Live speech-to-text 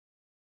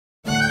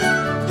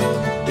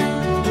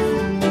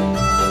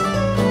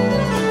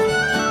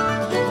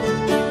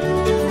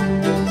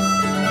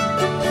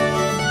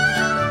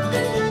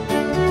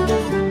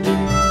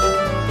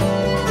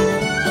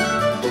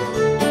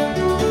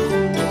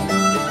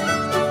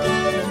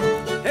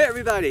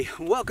everybody,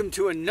 welcome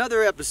to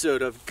another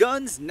episode of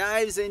Guns,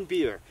 Knives, and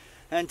Beer.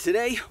 And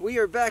today we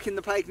are back in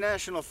the Pike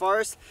National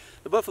Forest,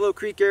 the Buffalo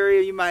Creek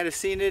area. You might have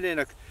seen it in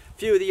a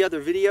few of the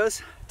other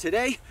videos.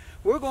 Today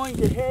we're going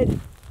to head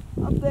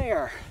up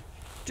there,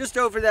 just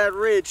over that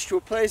ridge, to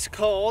a place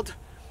called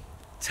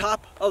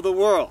Top of the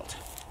World.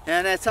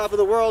 And at Top of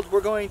the World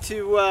we're going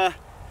to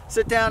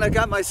sit down. I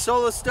got my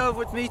solo stove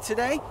with me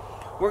today.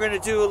 We're going to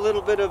do a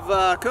little bit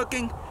of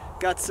cooking.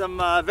 Got some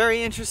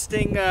very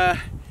interesting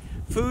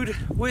food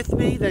with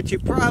me that you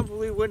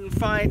probably wouldn't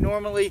find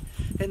normally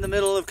in the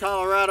middle of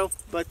Colorado,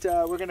 but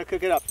we're gonna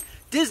cook it up.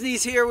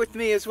 Disney's here with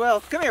me as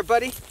well. Come here,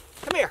 buddy.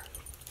 Come here.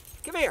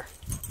 Come here.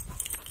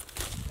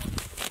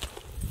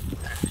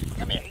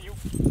 Come here, you.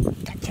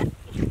 Gotcha.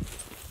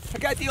 I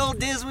got the old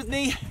Diz with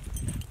me.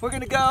 We're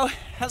gonna go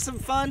have some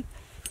fun,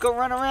 go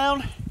run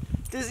around.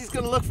 Disney's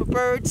gonna look for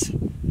birds,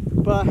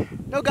 but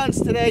no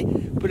guns today.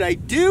 But I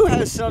do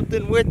have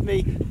something with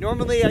me.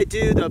 Normally I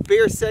do the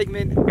beer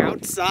segment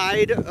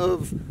outside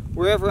of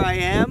wherever I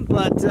am,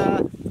 but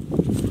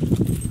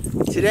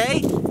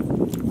today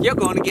you're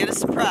going to get a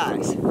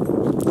surprise.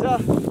 So,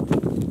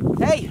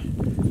 hey,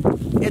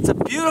 it's a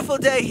beautiful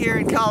day here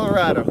in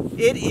Colorado.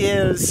 It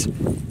is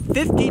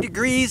 50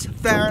 degrees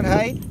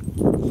Fahrenheit.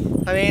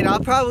 I mean, I'll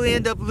probably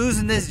end up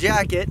losing this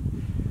jacket.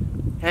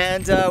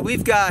 And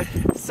we've got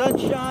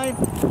sunshine,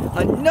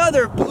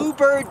 another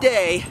bluebird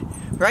day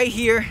right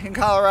here in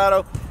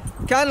Colorado,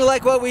 kind of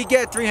like what we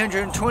get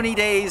 320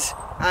 days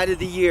out of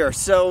the year.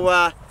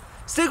 So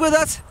stick with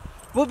us.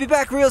 We'll be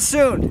back real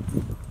soon.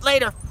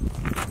 Later.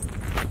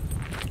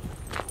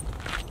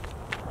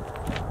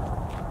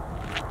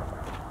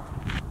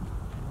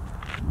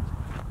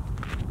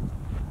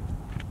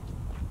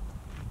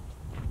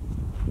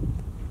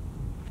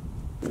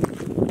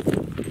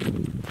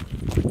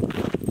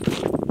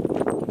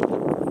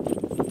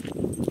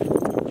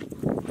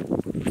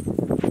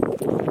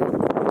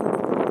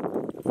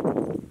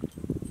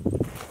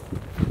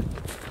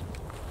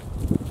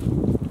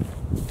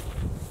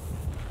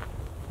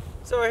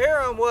 So we're here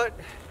on what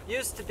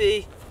used to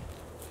be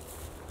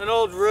an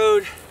old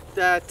road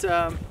that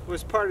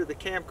was part of the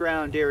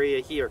campground area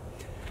here.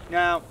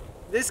 Now,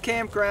 this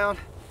campground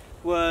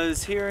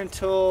was here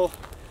until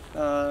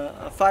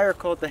a fire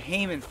called the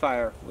Hayman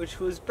Fire, which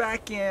was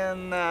back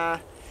in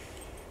the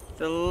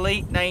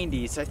late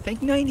 90s. I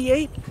think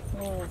 98?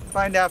 We'll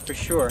find out for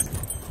sure.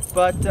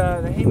 But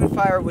the Hayman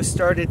Fire was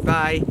started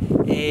by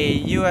a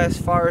U.S.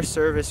 Forest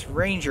Service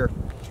ranger.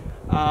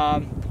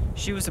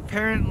 She was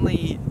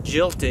apparently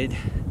jilted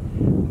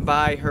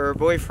by her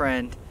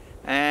boyfriend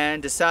and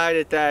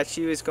decided that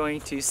she was going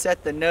to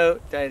set the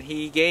note that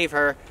he gave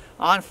her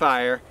on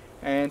fire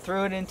and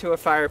threw it into a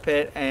fire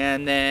pit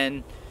and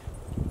then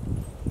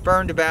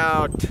burned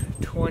about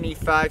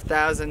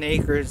 25,000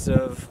 acres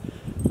of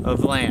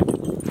land.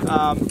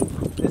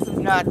 This is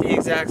not the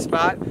exact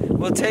spot.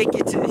 We'll take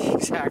you to the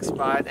exact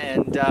spot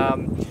and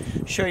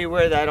show you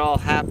where that all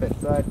happened.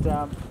 But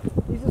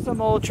these are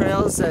some old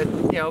trails that,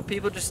 you know,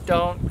 people just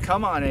don't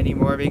come on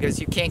anymore because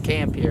you can't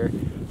camp here.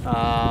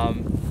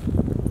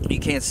 You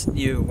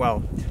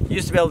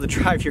used to be able to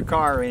drive your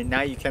car in.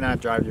 Now you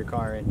cannot drive your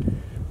car in.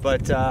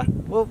 But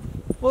we'll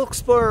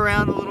explore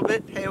around a little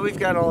bit. Hey, we've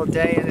got all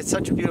day, and it's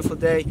such a beautiful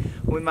day.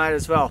 We might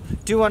as well.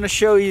 Do want to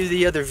show you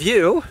the other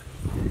view.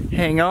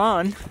 Hang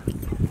on.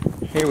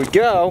 Here we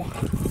go.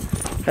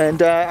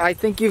 And I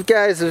think you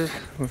guys have.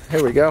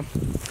 Here we go.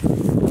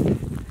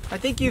 I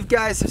think you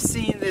guys have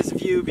seen this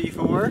view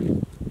before.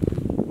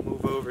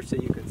 Move over so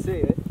you can see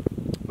it.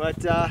 But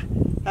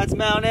that's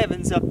Mount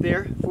Evans up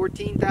there,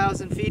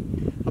 14,000 feet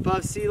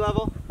above sea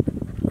level.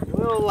 A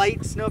little light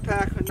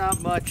snowpack, but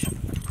not much.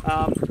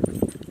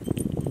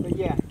 But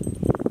yeah,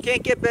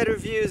 can't get better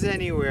views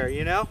anywhere,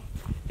 you know?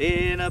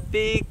 In a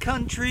big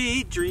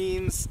country,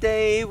 dreams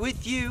stay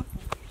with you.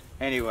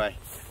 Anyway,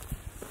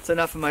 that's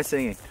enough of my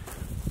singing.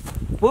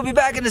 We'll be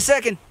back in a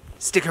second.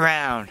 Stick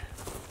around.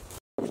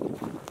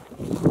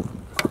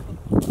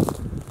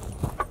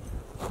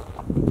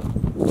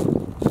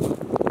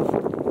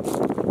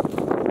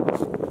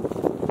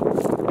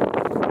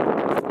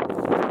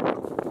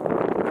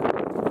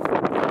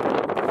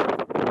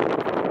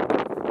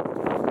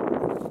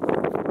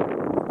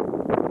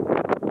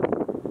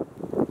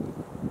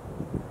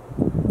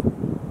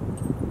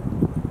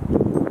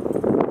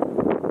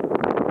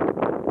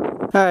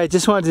 Alright,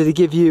 just wanted to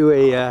give you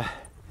a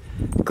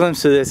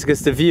glimpse of this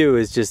because the view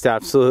is just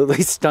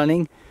absolutely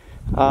stunning.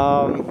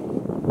 I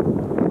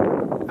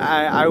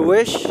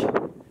wish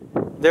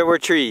there were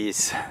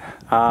trees.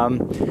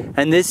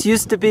 And this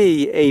used to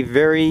be a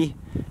very,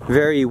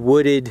 very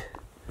wooded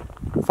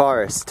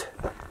forest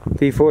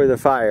before the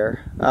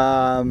fire.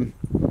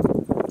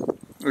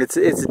 It's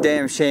a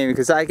damn shame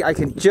because I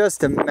can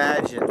just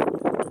imagine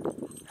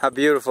how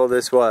beautiful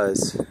this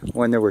was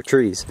when there were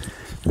trees.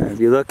 If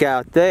you look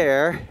out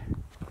there,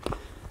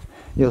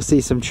 you'll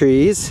see some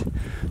trees.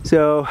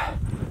 So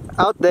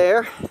out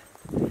there,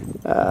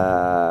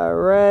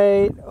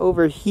 right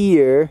over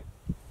here,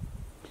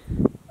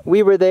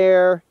 we were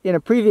there in a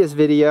previous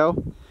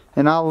video,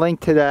 and I'll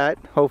link to that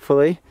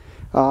hopefully.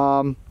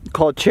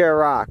 called Chair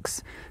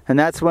Rocks, and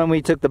that's when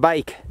we took the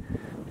bike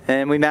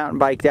and we mountain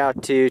biked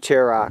out to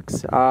Chair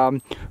Rocks.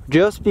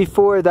 Just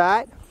before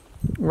that,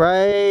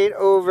 right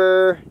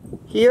over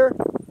here,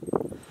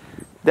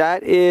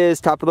 that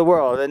is Top of the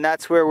World, and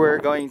that's where we're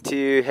going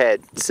to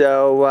head.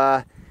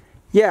 So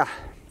yeah,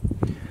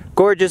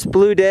 gorgeous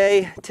blue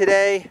day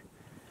today,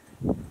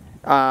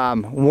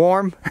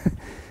 warm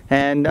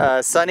and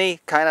sunny,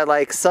 kind of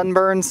like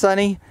sunburn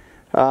sunny.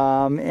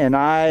 And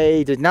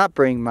I did not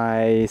bring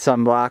my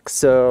sunblock,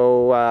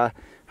 so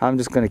I'm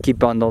just going to keep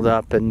bundled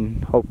up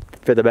and hope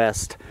for the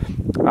best.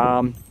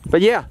 But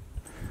yeah,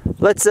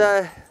 let's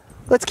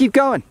keep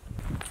going.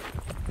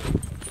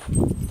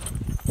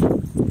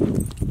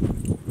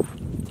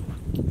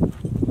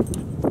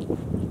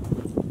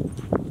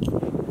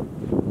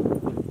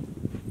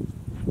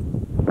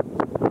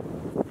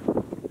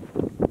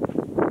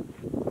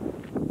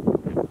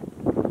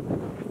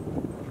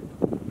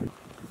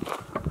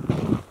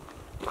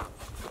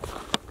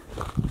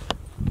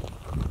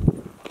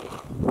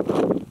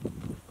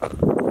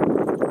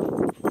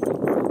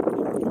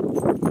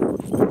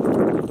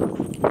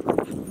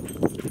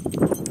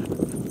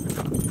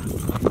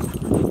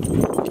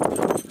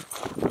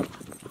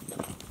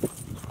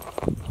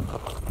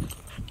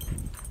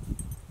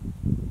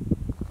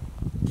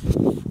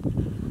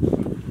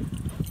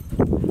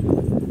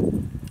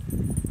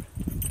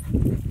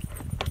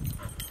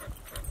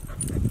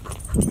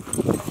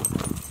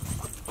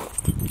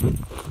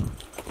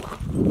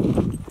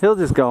 He'll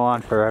just go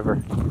on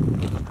forever.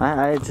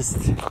 I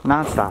just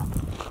non-stop.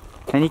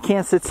 And he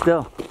can't sit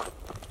still.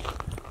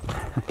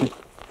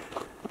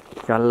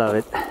 Gotta love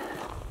it.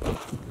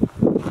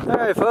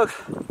 Alright folks,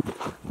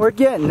 we're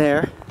getting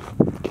there.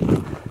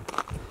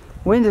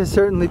 Wind has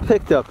certainly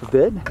picked up a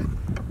bit,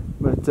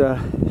 but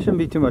shouldn't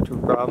be too much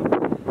of a problem.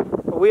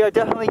 But we are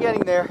definitely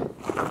getting there.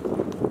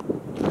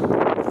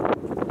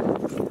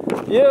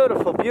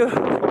 Beautiful,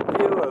 beautiful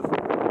view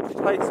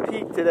of Pikes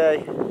Peak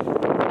today.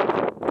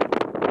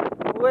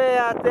 Way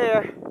out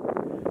there,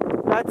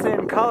 that's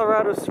in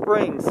Colorado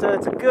Springs, so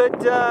it's a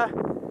good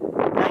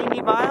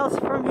 90 miles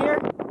from here.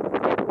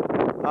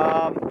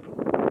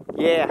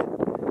 Yeah,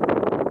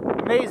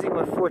 amazing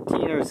what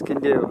 14ers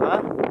can do,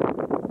 huh?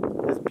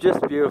 It's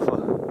just beautiful,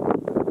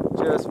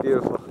 just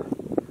beautiful.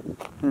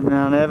 And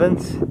Mount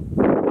Evans,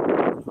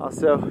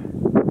 also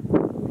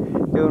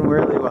doing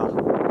really well.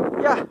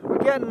 Yeah, we're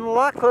getting a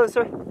lot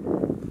closer.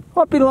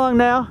 Won't be long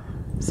now.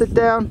 Sit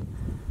down,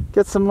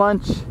 get some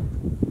lunch,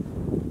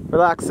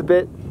 relax a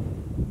bit.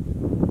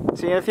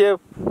 See you in a few.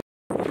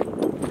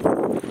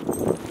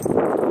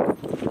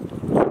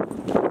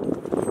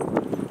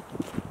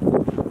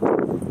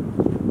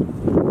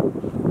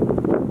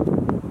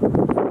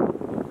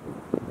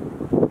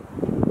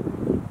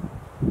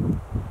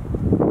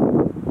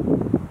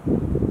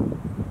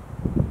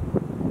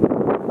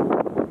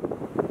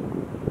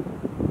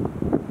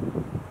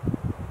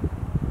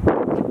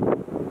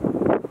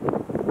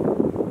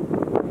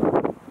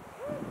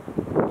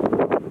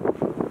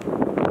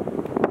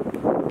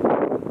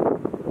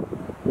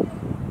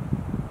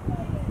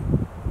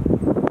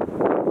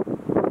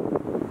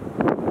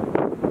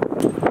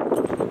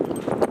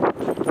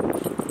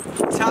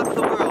 Top of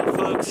the world,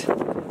 folks.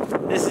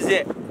 This is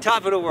it.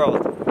 Top of the world.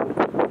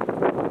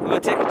 I'm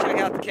going to take a check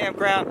out the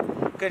campground.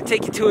 I'm going to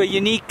take you to a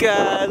unique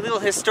little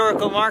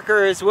historical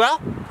marker as well.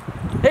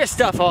 There's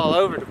stuff all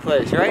over the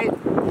place, right?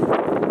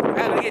 We're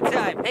having a good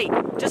time. Hey,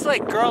 just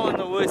like Girl in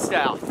the Woods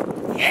style.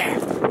 Yeah.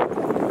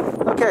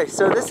 Okay,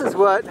 so this is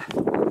what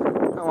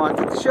I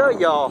wanted to show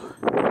y'all.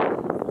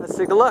 Let's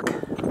take a look.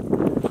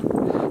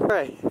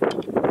 Alright,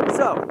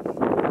 so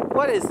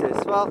what is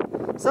this? Well,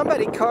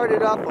 somebody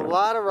carted up a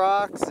lot of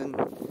rocks and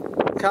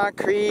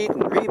concrete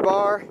and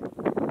rebar,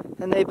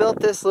 and they built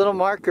this little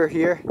marker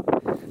here.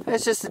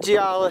 It's just a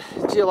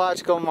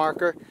geological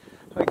marker.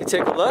 We can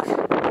take a look.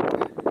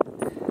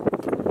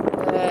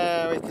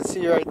 And we can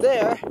see right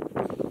there.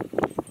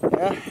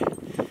 Yeah.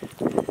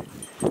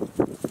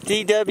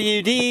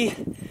 DWD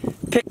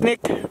Picnic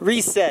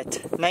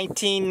Reset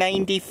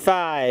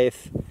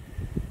 1995.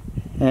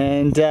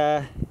 And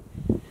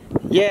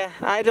yeah,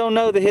 I don't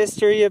know the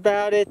history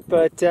about it,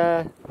 but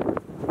and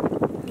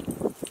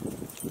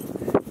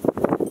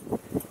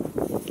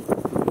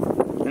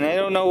I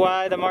don't know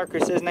why the marker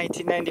says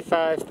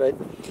 1995, but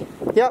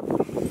yep,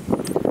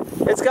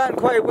 it's gotten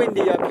quite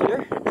windy up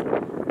here.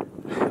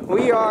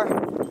 We are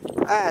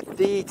at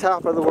the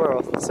top of the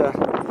world, so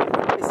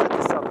let me set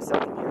this up a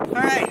second here.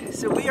 Alright,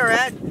 so we are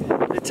at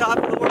the top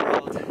of the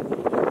world,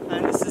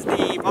 and this is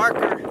the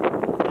marker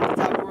at the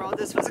top of the world.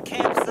 This was a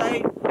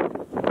campsite,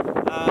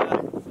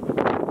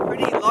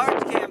 pretty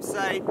large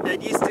campsite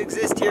that used to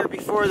exist here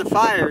before the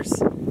fires,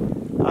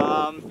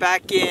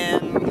 back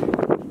in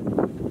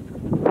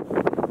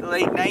the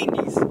late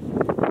 90s.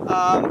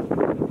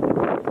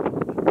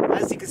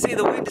 As you can see,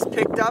 the wind has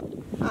picked up.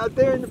 Out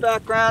there in the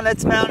background,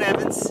 that's Mount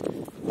Evans. I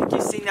think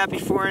you've seen that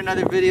before in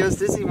other videos.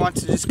 Disney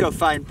wants to just go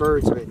find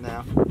birds right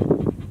now.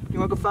 You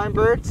want to go find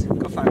birds?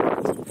 Go find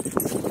birds.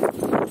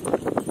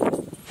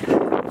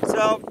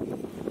 So,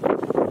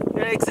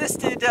 it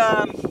existed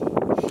back in the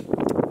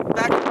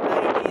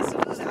 90s.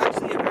 It was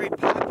actually a very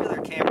popular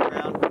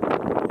campground,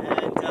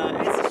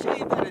 and it's a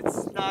shame that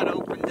it's not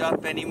opened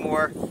up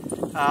anymore.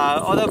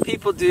 Although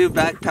people do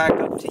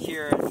backpack up to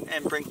here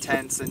and bring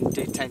tents and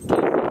do tent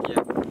camping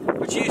here,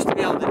 but you used to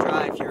be able to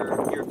drive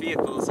your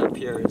vehicles up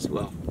here as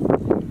well.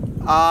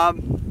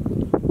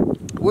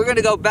 We're going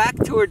to go back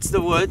towards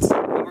the woods,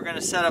 and we're going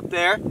to set up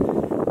there.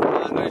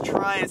 I'm going to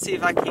try and see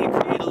if I can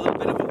create a little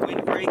bit of a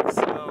windbreak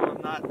so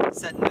I'm not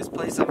setting this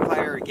place on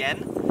fire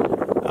again.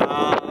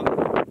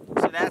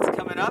 So that's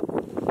coming up.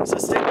 So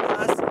stick with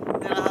us,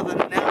 then I'll have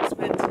an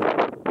announcement.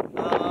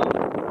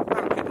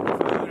 We're cooking the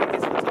food, I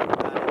guess we'll talk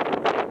about it.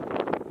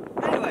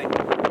 Anyway,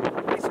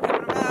 thanks for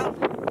coming around.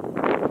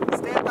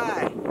 Stand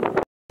by.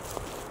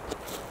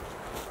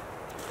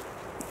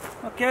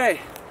 Okay,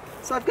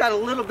 so I've got a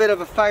little bit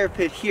of a fire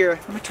pit here.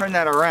 Let me turn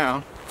that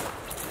around.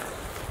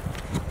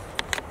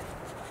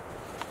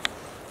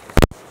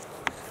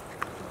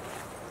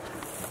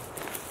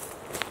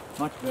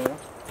 Much better.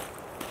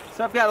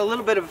 So I've got a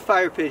little bit of a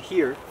fire pit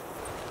here.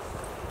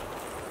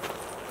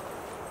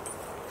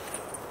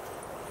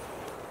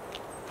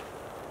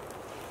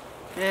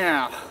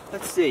 Now,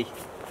 let's see.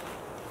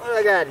 What do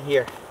I got in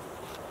here?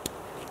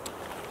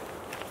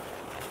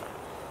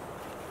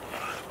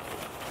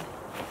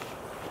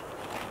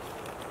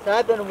 So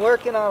I've been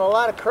working on a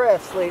lot of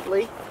crafts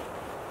lately.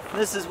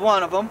 This is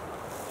one of them.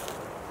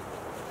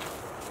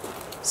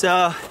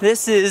 So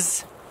this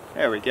is,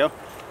 there we go.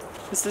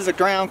 This is a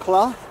ground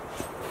cloth.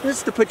 This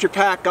is to put your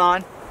pack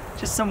on.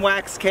 Just some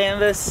wax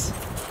canvas.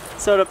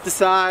 Sewed up the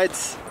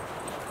sides.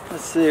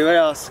 Let's see, what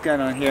else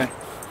got on here?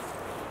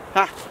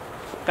 Ha!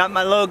 Got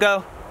my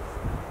logo.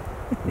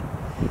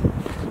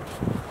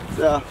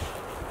 So,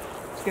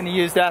 just gonna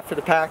use that for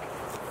the pack.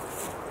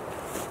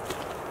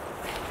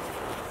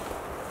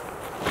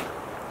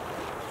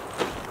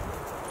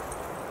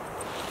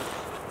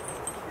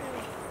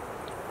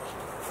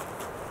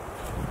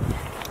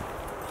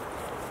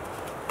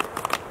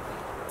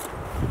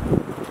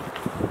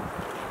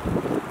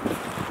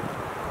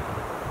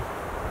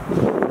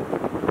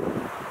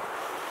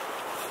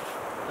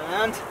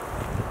 And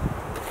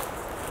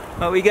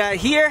what we got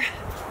here,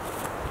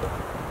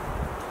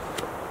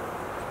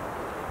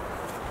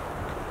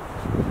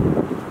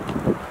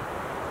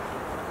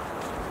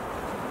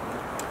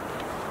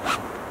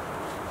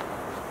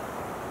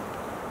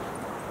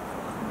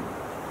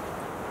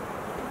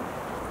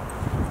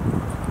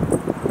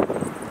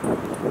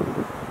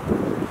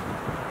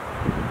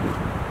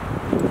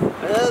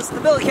 there's the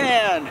billy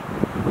can,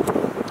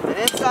 and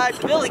inside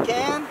the billy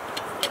can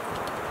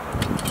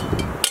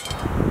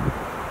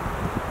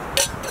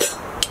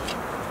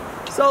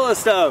solo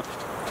stove.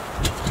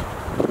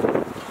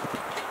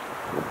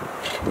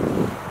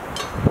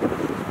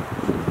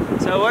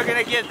 So we're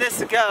gonna give this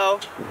a go.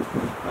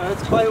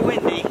 It's quite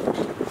windy,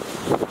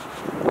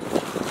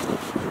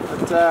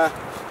 but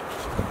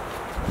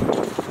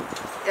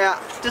yeah,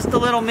 just a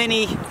little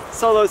mini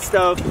solo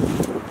stove.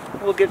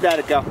 We'll give that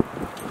a go.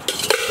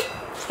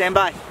 Stand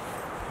by.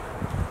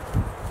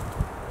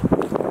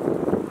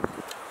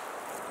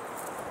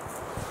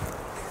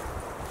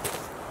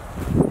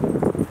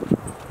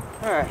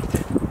 Alright,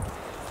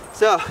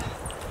 so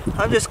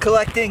I'm just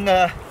collecting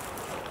a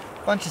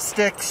bunch of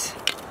sticks,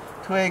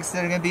 twigs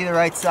that are going to be the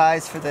right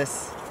size for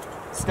this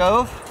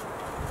stove.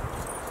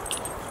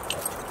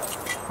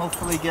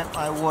 Hopefully get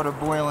my water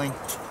boiling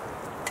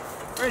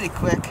pretty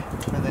quick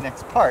for the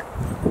next part.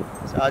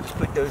 So I'll just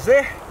put those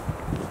there.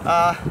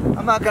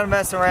 I'm not going to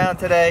mess around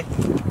today.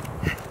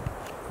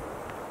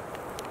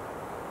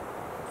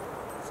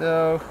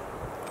 So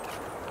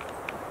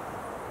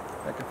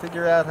I can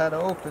figure out how to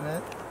open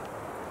it.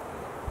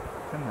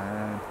 Come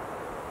on.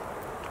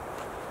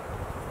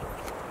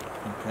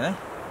 Okay. I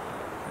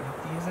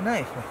have to use a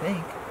knife, I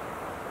think.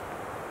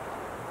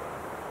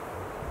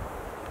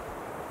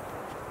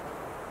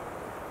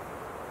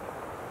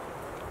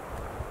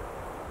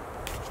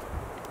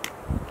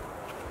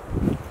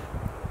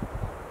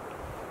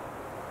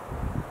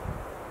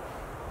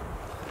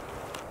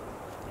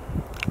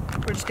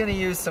 We're just going to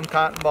use some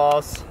cotton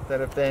balls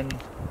that have been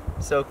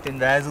soaked in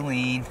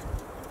Vaseline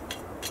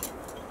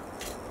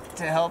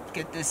to help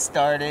get this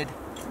started.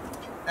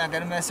 Not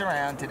gonna mess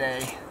around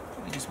today.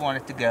 We just want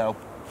it to go.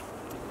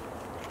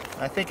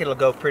 I think it'll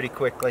go pretty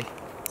quickly.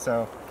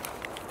 So,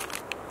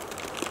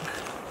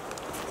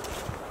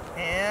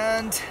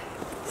 and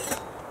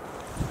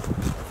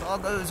if all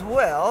goes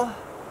well,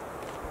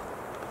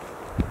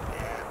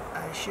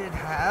 I should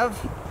have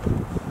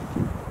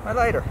my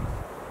lighter.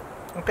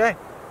 Okay.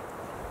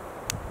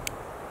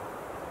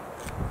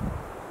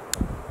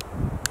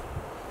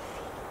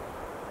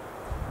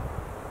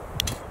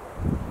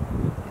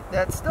 Get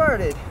that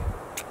started.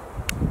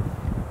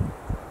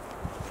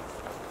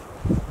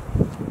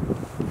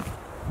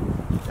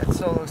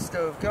 Solo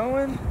stove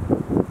going.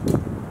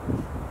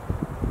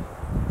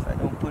 If I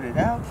don't put it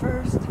out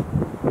first.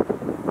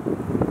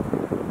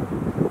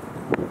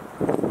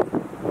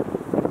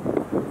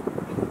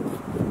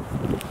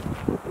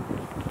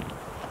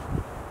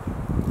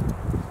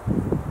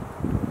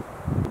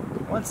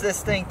 once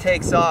this thing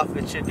takes off,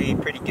 it should be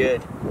pretty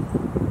good.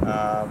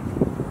 So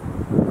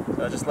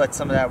I'll just let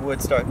some of that wood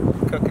start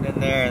cooking in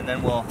there, and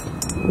then we'll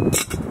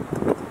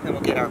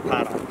get our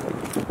pot on.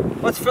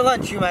 What's for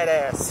lunch, you might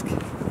ask?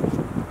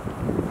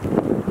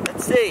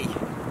 Let's see.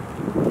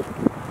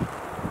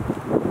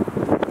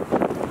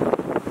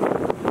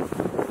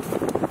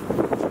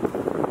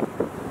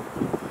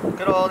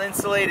 Good old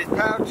insulated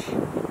pouch.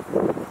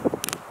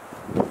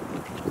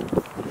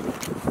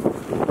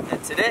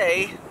 And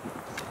today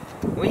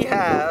we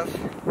have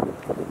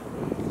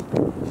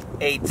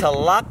a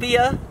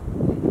tilapia.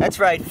 That's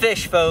right,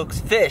 fish, folks,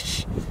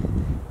 fish.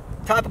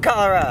 Top of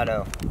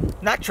Colorado.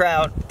 Not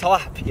trout,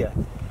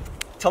 tilapia.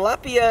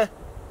 Tilapia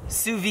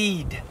sous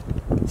vide.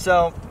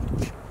 So,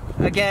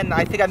 again,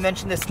 I think I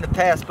mentioned this in the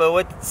past, but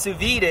what sous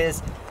vide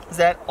is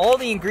that all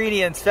the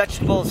ingredients,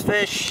 vegetables,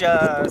 fish,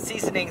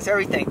 seasonings,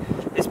 everything,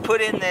 is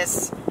put in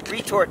this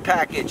retort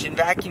package and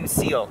vacuum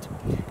sealed.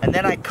 And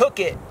then I cook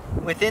it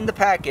within the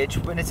package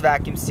when it's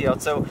vacuum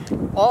sealed. So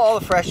all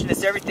the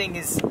freshness, everything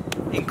is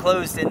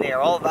enclosed in there.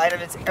 All the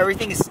vitamins,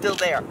 everything is still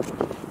there.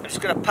 I'm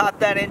just going to pop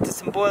that into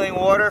some boiling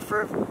water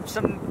for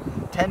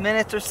some 10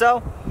 minutes or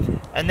so.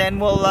 And then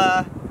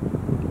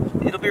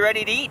it'll be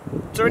ready to eat.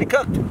 It's already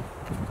cooked.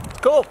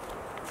 Cool.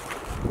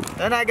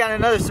 Then I got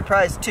another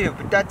surprise too,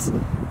 but that's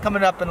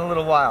coming up in a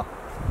little while.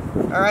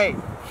 Alright,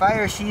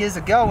 fire she is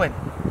a-going.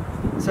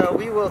 So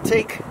we will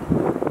take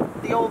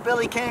the old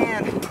billy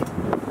can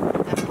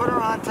and put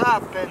her on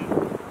top, and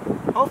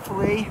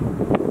hopefully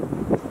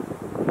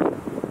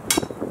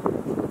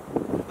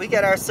we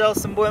get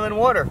ourselves some boiling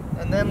water.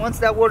 And then once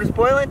that water's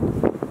boiling,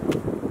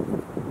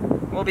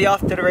 we'll be off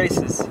to the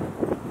races.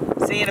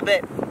 See you in a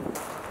bit.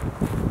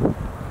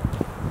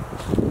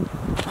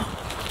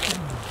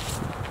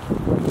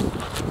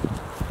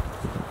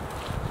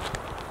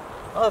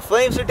 Well, the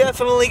flames are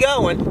definitely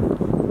going.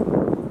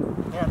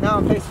 Yeah, now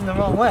I'm facing the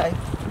wrong way.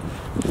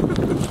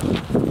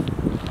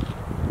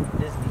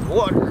 There's the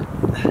water.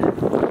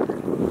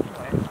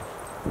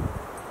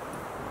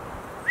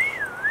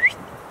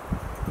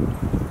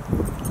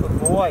 Good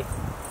boy.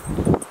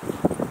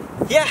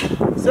 Yeah,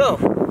 so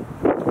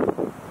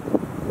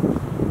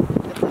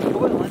get this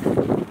boiling.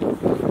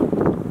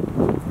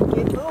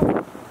 Get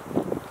moving.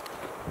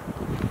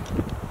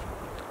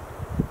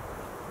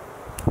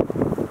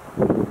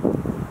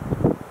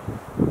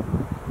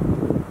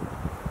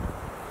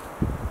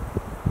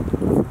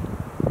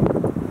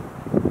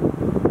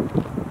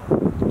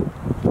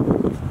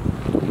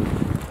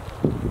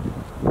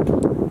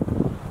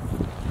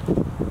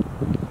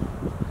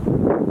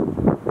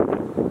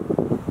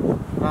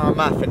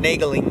 My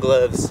finagling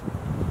gloves.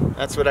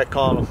 That's what I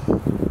call them.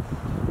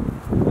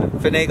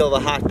 Finagle the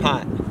hot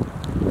pot.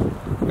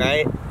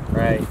 Right?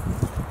 Right.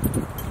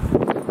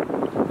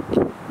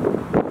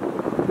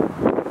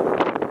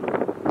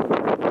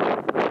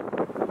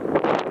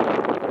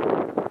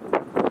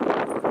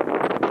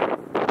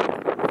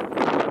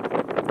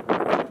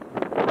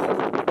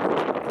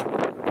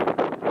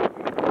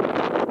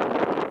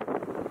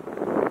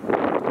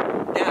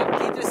 Now,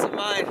 keep this in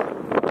mind.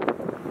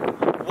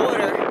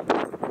 Water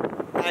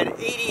at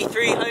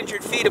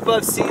 8,300 feet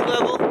above sea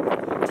level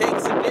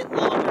takes a bit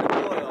longer to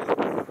boil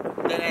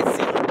than at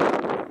sea.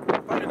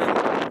 Quite a bit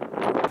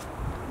longer.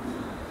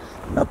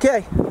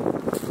 Okay.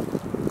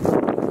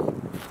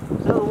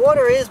 So the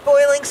water is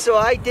boiling, so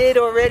I did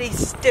already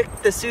stick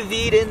the sous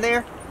vide in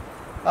there.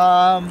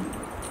 So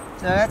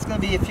that's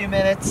going to be a few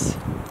minutes.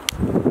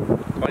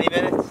 20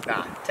 minutes?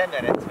 Nah, 10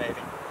 minutes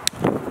maybe.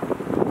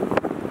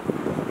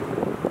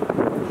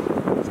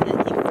 Just going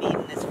to keep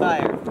feeding this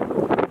fire.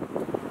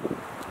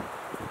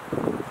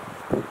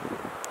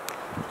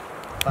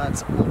 Find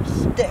some little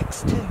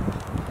sticks too.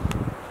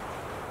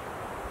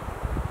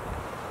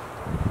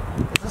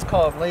 This is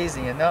called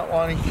lazy and not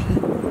wanting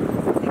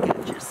to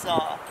get your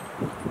saw.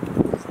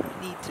 Because I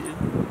need to.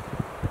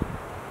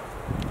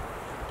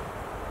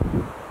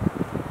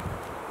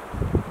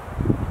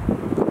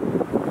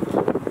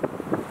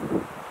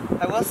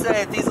 I will say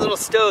that these little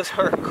stoves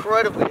are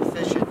incredibly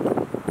efficient.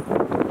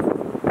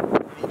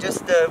 I mean,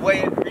 just the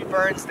way it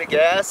reburns the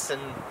gas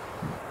and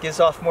gives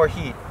off more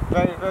heat.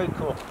 Very, very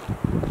cool.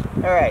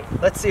 Alright,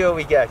 let's see what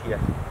we got here.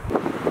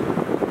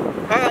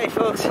 Alright,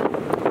 folks.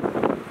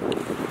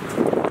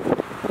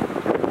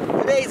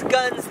 Today's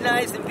Guns,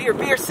 Knives, and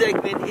Beer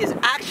segment is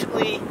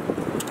actually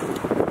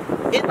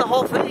in the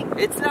whole thing.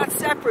 It's not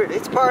separate,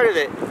 it's part of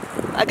it.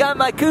 I got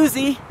my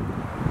koozie.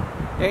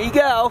 There you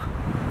go.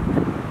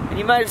 And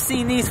you might have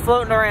seen these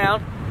floating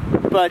around.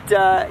 But,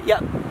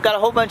 yep, got a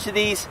whole bunch of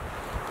these.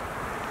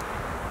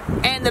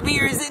 And the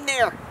beer is in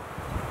there.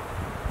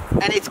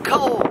 And it's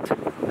cold.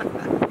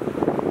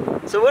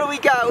 So what do we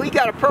got? We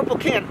got a purple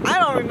can. I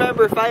don't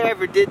remember if I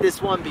ever did this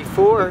one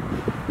before,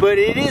 but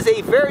it is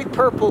a very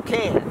purple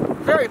can.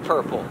 Very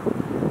purple.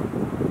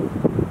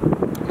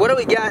 What do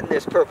we got in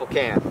this purple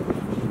can?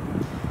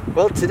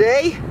 Well,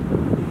 today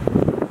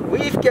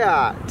we've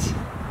got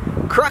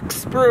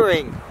Crux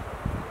Brewing.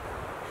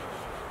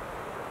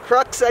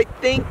 Crux, I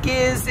think,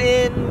 is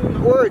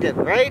in Oregon,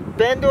 right?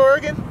 Bend,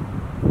 Oregon?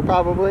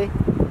 Probably.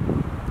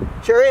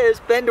 Sure is,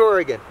 Bend,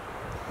 Oregon.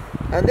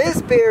 And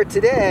this beer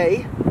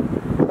today,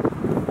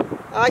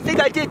 I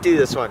think I did do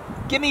this one.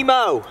 Gimme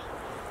Mo.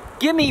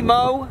 Gimme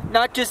Mo,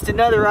 not just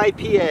another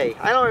IPA.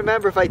 I don't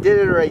remember if I did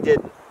it or I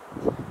didn't.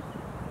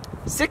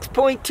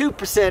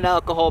 6.2%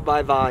 alcohol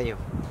by volume.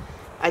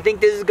 I think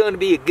this is going to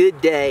be a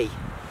good day.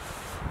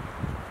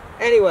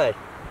 Anyway.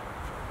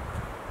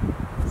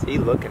 What's he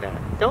looking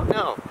at? Don't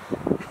know.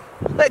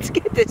 Let's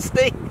get this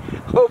thing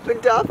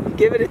opened up and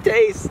give it a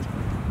taste.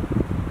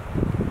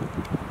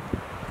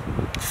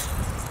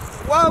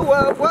 Whoa,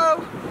 whoa,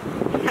 whoa.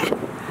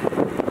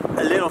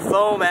 A little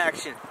foam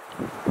action.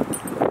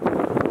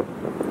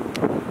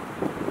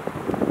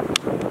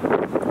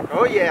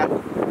 Oh yeah.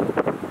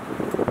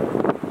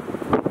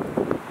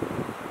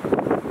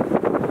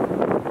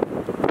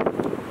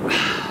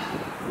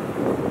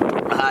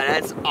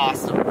 That's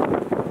awesome.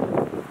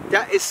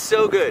 That is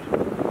so good.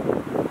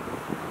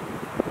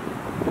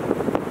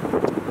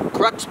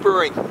 Crux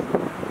Brewing.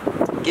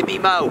 Gimme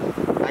Mo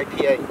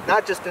IPA.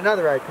 Not just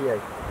another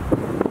IPA.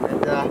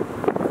 And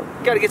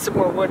gotta get some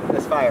more wood in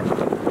this fire.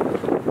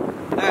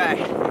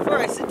 Alright, before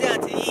I sit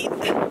down to eat,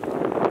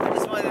 I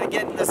just wanted to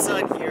get in the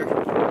sun here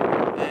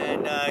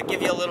and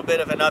give you a little bit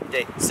of an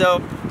update.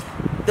 So,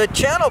 the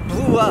channel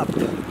blew up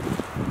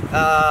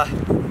a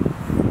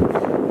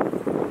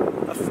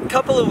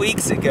couple of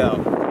weeks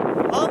ago.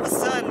 All of a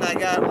sudden, I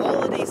got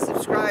all of these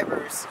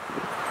subscribers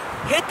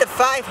hit the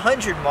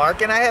 500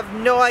 mark, and I have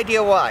no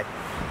idea why.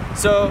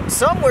 So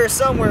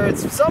someplace,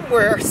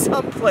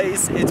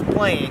 it's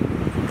playing,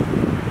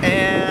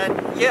 and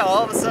yeah,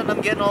 all of a sudden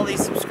I'm getting all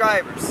these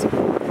subscribers.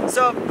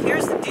 So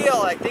here's the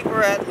deal. I think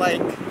we're at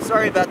like,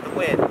 sorry about the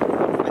wind,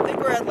 I think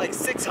we're at like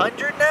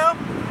 600 now.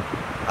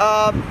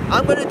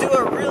 I'm gonna do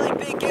a really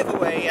big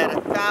giveaway at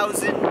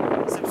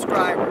 1,000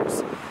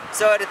 subscribers.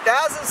 So at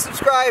 1,000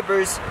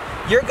 subscribers,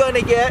 you're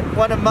gonna get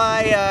one of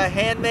my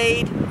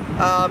handmade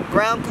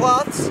ground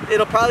cloths.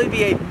 It'll probably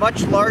be a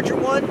much larger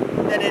one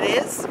than it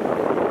is.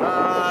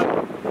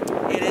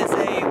 It is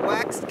a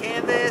waxed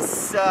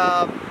canvas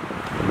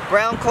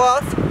ground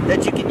cloth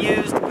that you can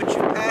use to put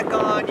your pack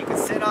on, you can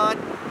sit on.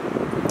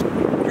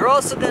 You're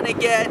also going to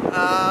get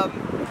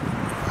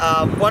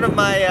one of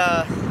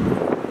my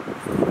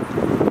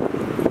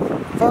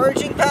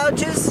foraging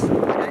pouches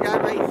that I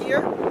got right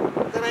here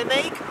that I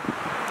make.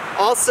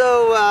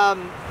 Also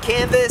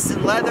canvas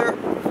and leather,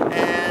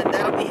 and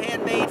that'll be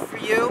handmade for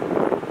you.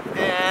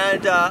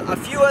 And a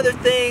few other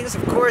things,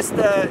 of course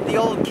the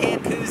old can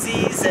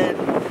koozies and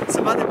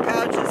some other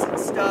pouches and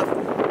stuff,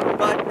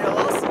 but there'll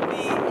also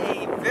be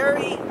a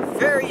very,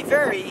 very,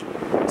 very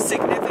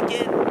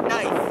significant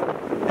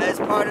knife as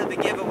part of the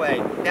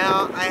giveaway.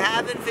 Now, I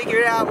haven't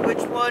figured out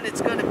which one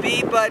it's going to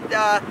be, but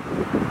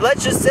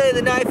let's just say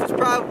the knife is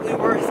probably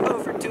worth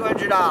over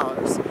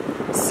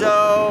 $200,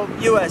 so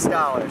US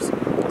dollars.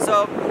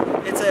 So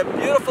it's a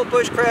beautiful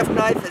bushcraft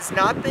knife, has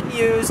not been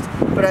used,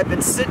 but I've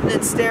been sitting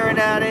and staring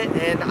at it,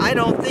 and I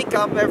don't think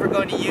I'm ever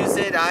going to use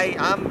it. I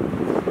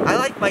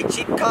like my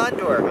cheap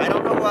Condor. I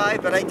don't know why,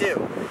 but I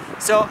do.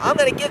 So I'm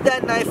going to give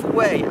that knife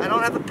away. I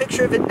don't have a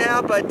picture of it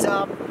now, but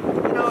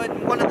you know,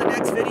 in one of the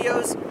next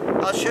videos,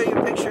 I'll show you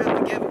a picture of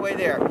the giveaway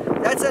there.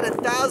 That's at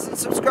 1,000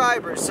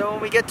 subscribers. So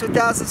when we get to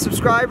 1,000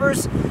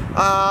 subscribers,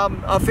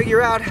 I'll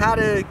figure out how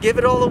to give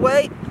it all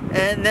away,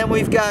 and then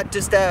we've got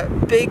just a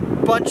big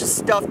bunch of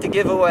stuff to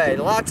give away.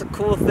 Lots of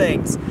cool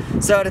things.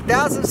 So at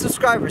 1,000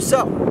 subscribers.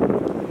 So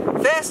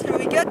faster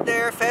we get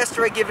there,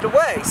 faster I give it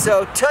away.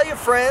 So tell your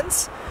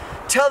friends,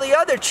 tell the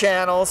other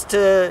channels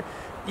to,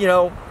 you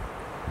know,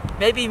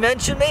 maybe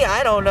mention me.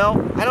 I don't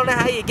know. I don't know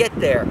how you get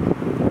there.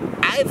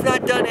 I've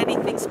not done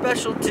anything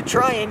special to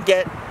try and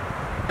get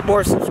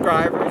more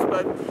subscribers,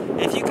 but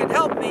if you can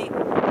help me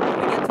when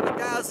we get to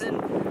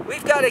 1,000,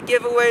 we've got a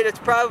giveaway that's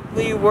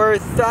probably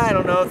worth, I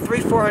don't know,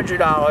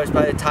 $300-400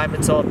 by the time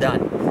it's all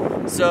done.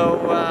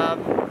 So,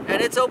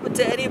 and it's open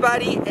to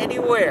anybody,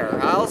 anywhere.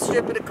 I'll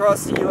ship it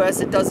across the U.S.,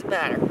 it doesn't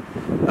matter,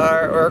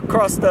 or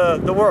across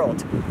the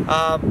world.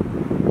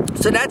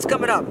 So that's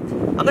coming up.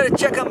 I'm going to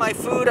check on my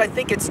food. I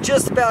think it's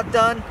just about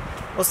done.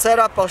 We'll set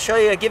up, I'll show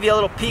you, give you a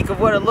little peek of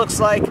what it looks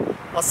like.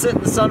 I'll sit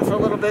in the sun for a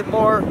little bit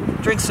more,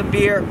 drink some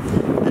beer,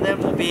 and then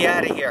we'll be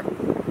out of here.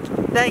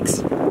 Thanks.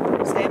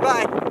 Stay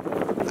by.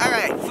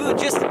 Alright, food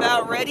just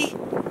about ready.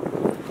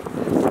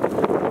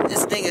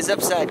 This thing is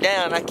upside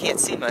down, I can't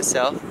see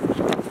myself.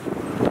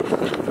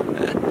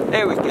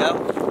 There we go.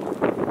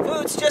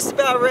 Food's just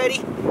about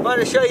ready. Want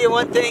to show you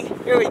one thing?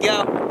 Here we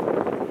go.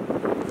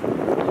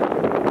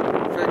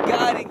 For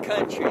God and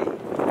country.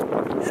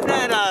 Isn't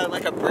that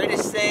like a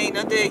British saying?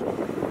 Don't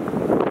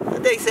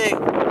they say,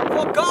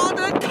 for God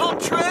and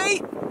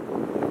country?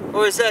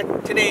 Or is that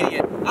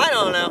Canadian? I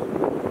don't know.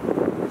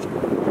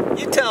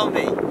 You tell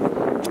me.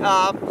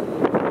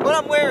 What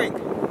I'm wearing.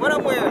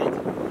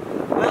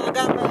 Well, I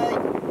got my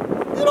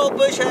little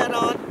bush hat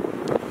on.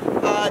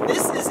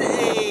 This is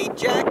a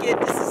jacket.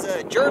 This is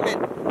a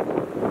German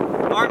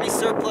Army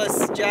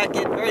surplus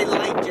jacket. Very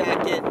light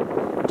jacket.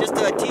 Just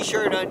a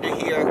t-shirt under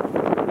here.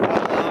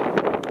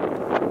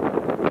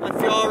 My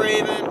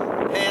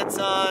Fjallraven pants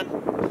on.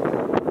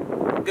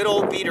 good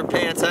old beater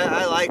pants.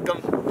 I like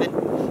them.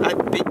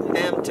 I've beaten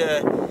them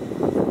to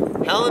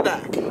hell and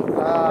back.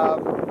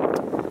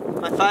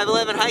 My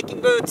 511 hiking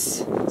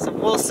boots, some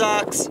wool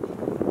socks,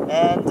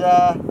 and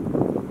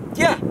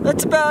yeah,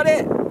 that's about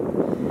it.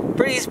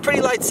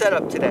 Pretty light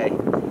setup today.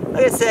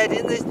 Like I said,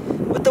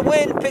 with the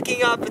wind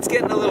picking up, it's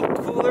getting a little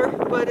cooler,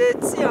 but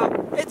it's, you know,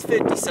 it's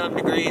 50-some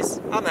degrees.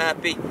 I'm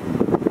happy.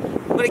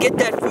 I'm gonna get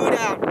that food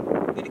out.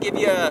 I'm gonna give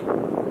you a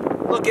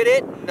look at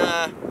it, and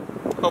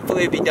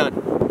hopefully it'll be done.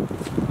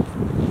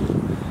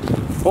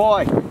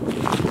 Boy.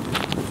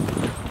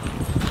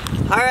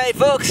 Alright,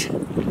 folks.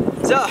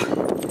 So,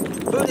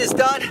 food is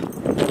done.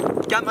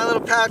 Got my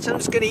little pouch. I'm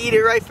just gonna eat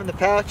it right from the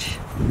pouch.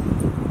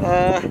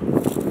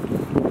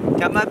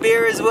 Got my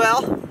beer as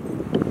well.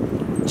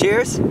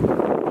 Cheers. Oh,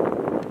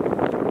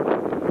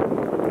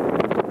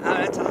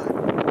 that's hot.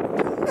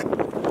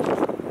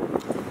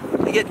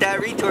 Let me get that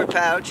retort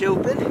pouch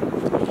open.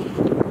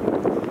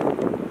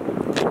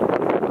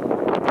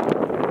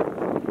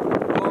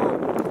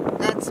 Whoa,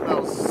 that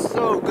smells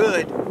so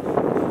good.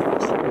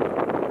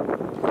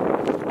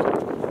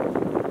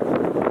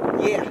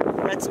 Yeah,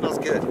 that smells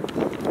good. I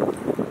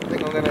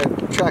think I'm gonna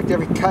attract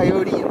every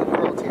coyote in the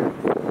world here.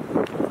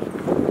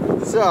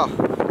 So,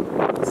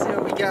 let's see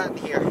what we got in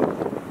here.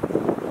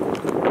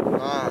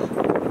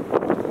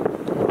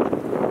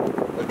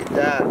 Look at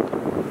that.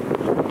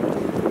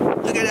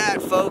 Look at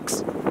that,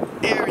 folks.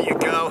 There you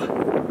go.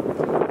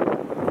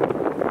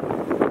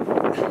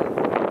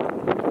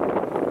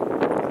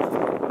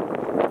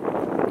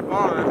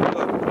 Oh,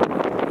 look.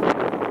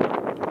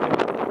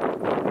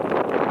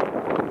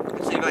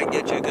 Let's see if I can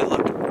get you a good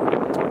look.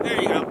 There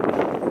you go.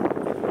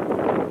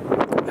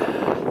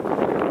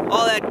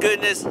 All that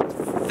goodness.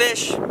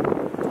 Fish.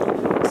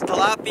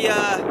 Tilapia,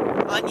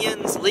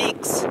 onions,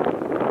 leeks.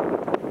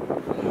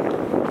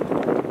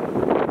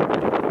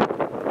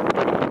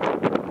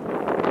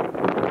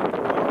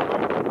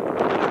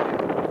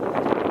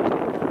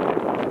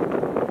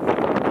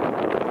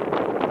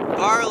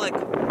 Garlic.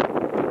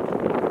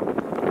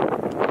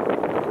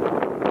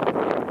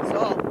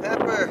 Salt,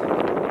 pepper.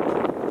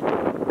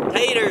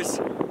 Taters.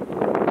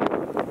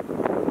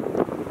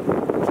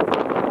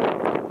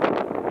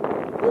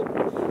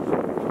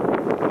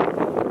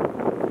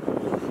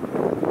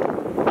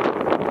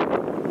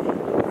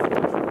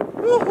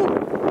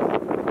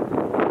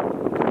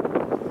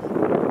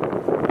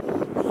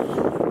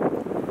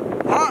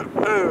 Hot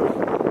food.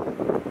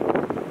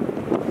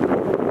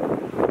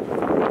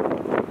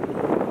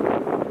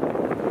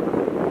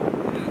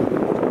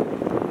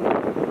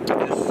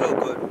 It's so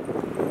good.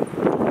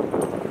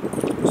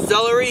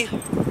 Celery,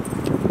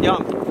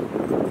 yum.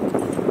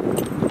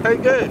 Very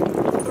good.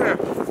 Here.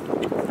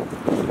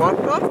 Want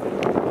some? Of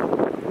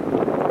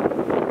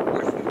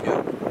course we do.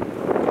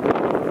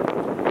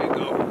 There you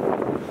go.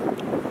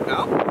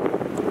 Now?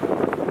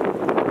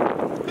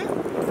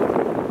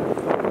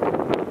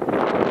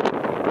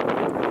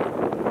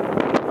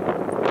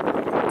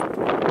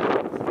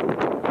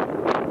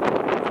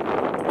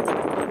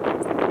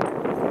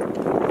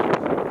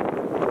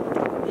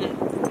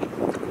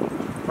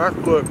 That's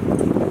good.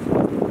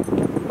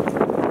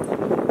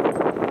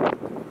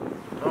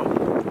 Oh.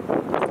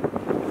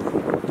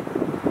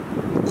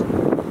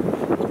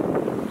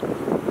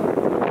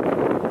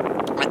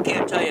 I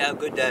can't tell you how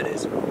good that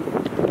is.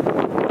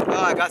 Oh,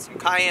 I got some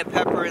cayenne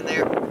pepper in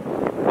there.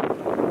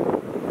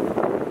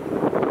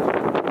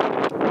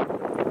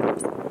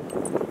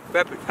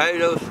 Pepper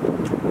potatoes.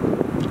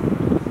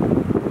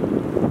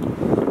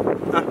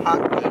 That's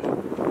hot good.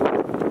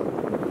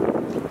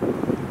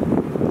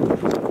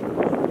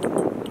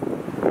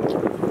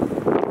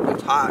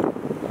 Hot.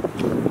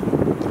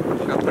 I'm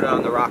gonna put it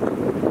on the rock.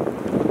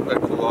 Let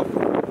it cool off.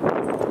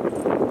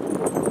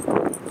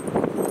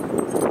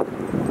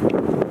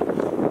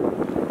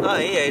 Oh,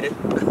 he ate it.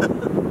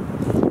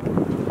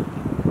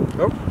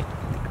 Oh.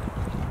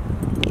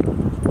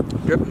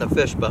 Dripping the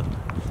fish, but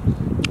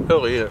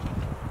he'll eat it.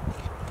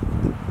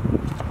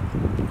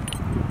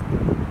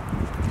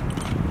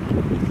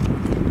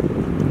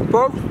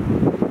 Folks,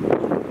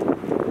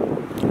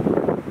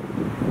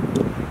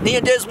 me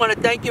and Diz want to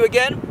thank you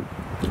again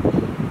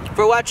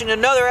for watching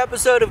another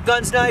episode of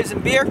Guns, Knives,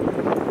 and Beer.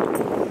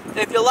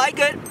 If you like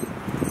it,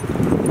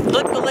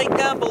 click the link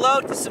down below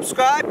to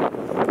subscribe.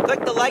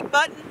 Click the like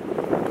button.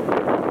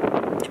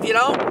 If you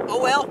don't,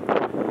 oh well.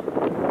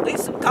 Leave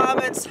some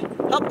comments.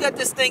 Help get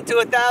this thing to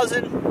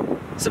 1,000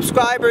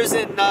 subscribers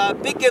and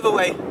big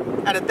giveaway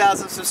at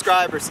 1,000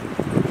 subscribers.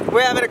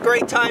 We're having a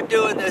great time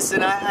doing this,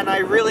 and I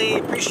really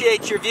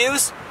appreciate your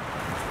views.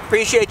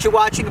 Appreciate you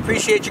watching.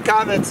 Appreciate your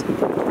comments.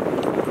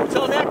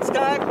 Until next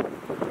time.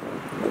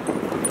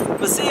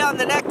 We'll see you on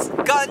the next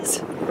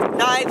Guns,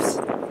 Knives,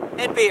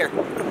 and Beer.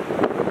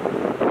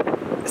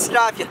 Sous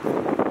Vide.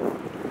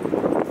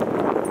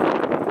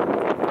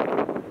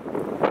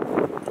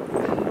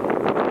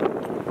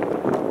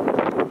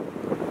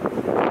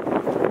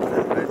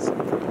 That's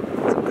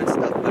some good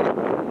stuff, buddy.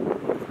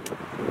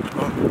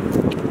 Oh.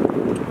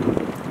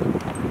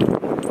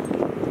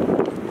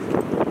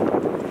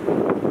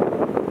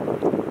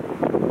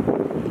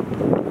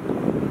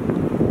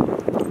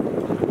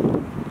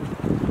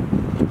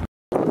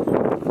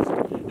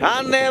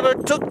 I never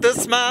took the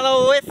smile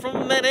away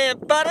from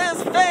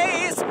anybody's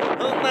face.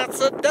 And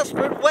that's a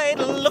desperate way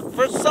to look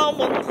for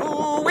someone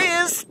who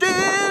is still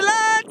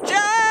a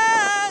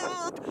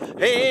child.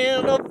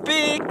 In a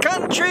big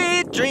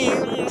country,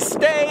 dreams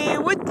stay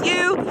with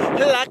you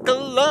like a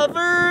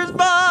lover's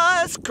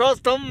voice across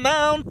the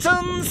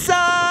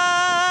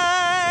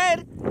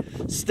mountainside.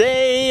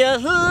 Stay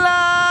alive.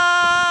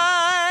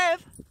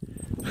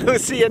 We'll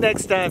see you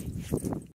next time.